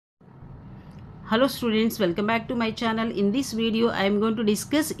Hello students, welcome back to my channel. In this video, I am going to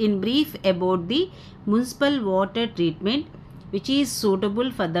discuss in brief about the municipal water treatment which is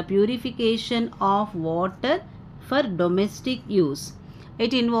suitable for the purification of water for domestic use.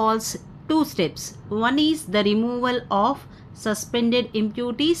 It involves two steps. One is the removal of suspended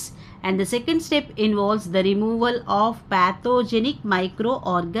impurities and the second step involves the removal of pathogenic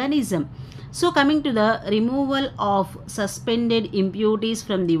microorganism. So coming to the removal of suspended impurities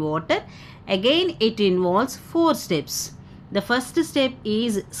from the water, again it involves four steps. The first step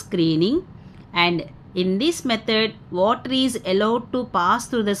is screening, and in this method water is allowed to pass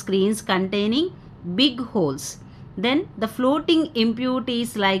through the screens containing big holes. Then the floating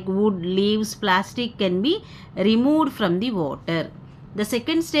impurities like wood, leaves, plastic can be removed from the water. The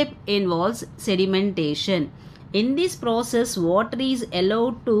second step involves sedimentation. In this process, water is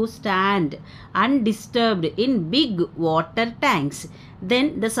allowed to stand undisturbed in big water tanks.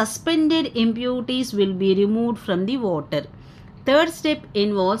 Then the suspended impurities will be removed from the water. Third step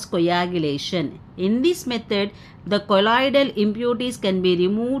involves coagulation. In this method, the colloidal impurities can be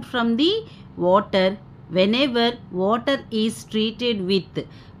removed from the water whenever water is treated with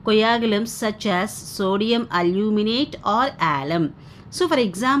coagulants such as sodium aluminate or alum. So for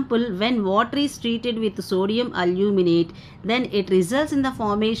example, when water is treated with sodium aluminate, then it results in the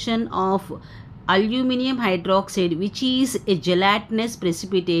formation of aluminium hydroxide, which is a gelatinous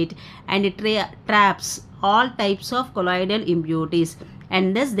precipitate, and it traps all types of colloidal impurities,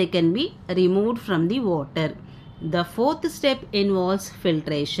 and thus they can be removed from the water. The fourth step involves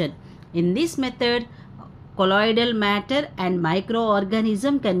filtration. In this method, colloidal matter and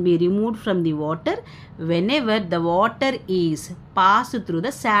microorganism can be removed from the water whenever the water is passed through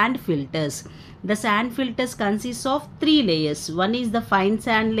the sand filters. The sand filters consist of three layers. One is the fine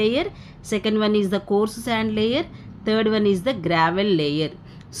sand layer, second one is the coarse sand layer, third one is the gravel layer.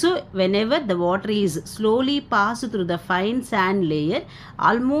 So whenever the water is slowly passed through the fine sand layer,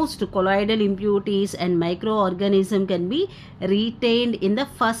 almost colloidal impurities and microorganism can be retained in the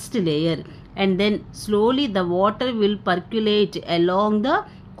first layer, and then slowly the water will percolate along the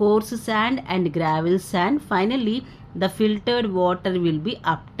coarse sand and gravel sand. Finally, the filtered water will be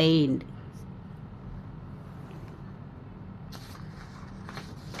obtained.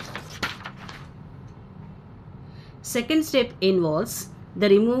 Second step involves the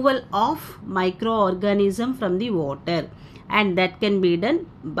removal of microorganism from the water, and that can be done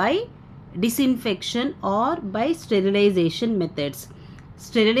by disinfection or by sterilization methods.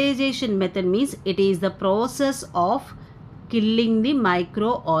 Sterilization method means it is the process of killing the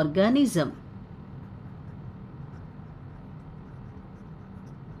microorganism.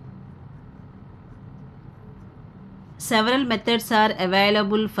 Several methods are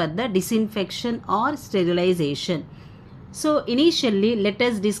available for the disinfection or sterilization. So initially let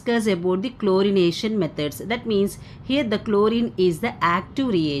us discuss about the chlorination methods. That means here the chlorine is the active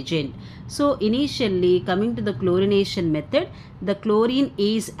reagent. So initially coming to the chlorination method, the chlorine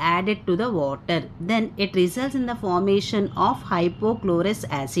is added to the water. Then it results in the formation of hypochlorous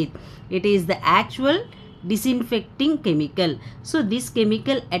acid. It is the actual disinfecting chemical. So this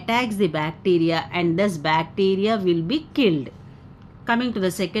chemical attacks the bacteria and thus bacteria will be killed. Coming to the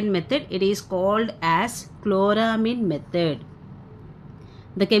second method, it is called as chloramine method.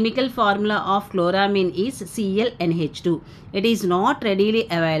 The chemical formula of chloramine is ClNH2. It is not readily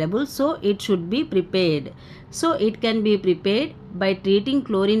available, so it should be prepared. So it can be prepared by treating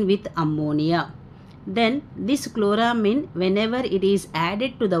chlorine with ammonia. Then this chloramine, whenever it is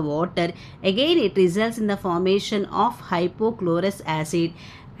added to the water, again it results in the formation of hypochlorous acid,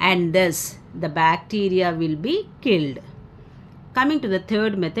 and thus the bacteria will be killed. Coming to the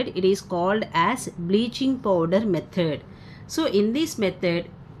third method, it is called as bleaching powder method. So in this method,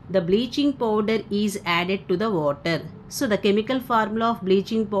 the bleaching powder is added to the water. So the chemical formula of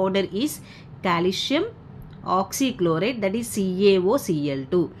bleaching powder is calcium oxychloride, that is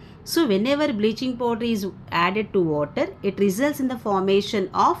CaOCl2. So whenever bleaching powder is added to water, it results in the formation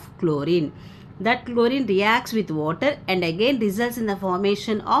of chlorine. That chlorine reacts with water and again results in the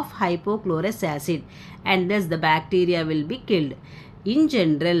formation of hypochlorous acid, and thus the bacteria will be killed. In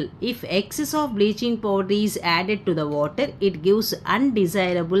general, if excess of bleaching powder is added to the water, it gives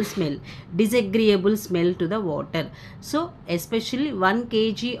undesirable smell, disagreeable smell to the water. So especially 1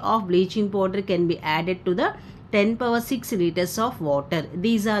 kg of bleaching powder can be added to the 10⁻⁶ liters of water.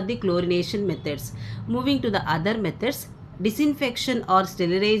 These are the chlorination methods. Moving to the other methods, disinfection or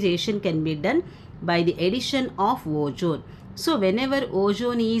sterilization can be done by the addition of ozone. So whenever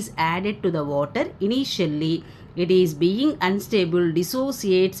ozone is added to the water, initially it is being unstable,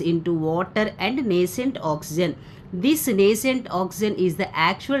 dissociates into water and nascent oxygen. This nascent oxygen is the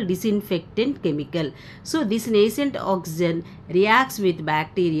actual disinfectant chemical. So this nascent oxygen reacts with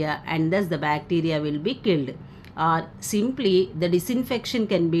bacteria and thus the bacteria will be killed. Or simply the disinfection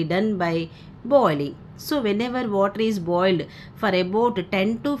can be done by boiling. So whenever water is boiled for about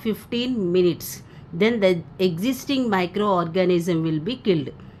 10 to 15 minutes, then the existing microorganism will be killed.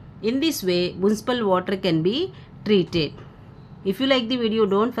 In this way, municipal water can be treated. If you like the video,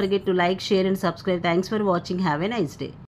 don't forget to like, share and subscribe. Thanks for watching. Have a nice day.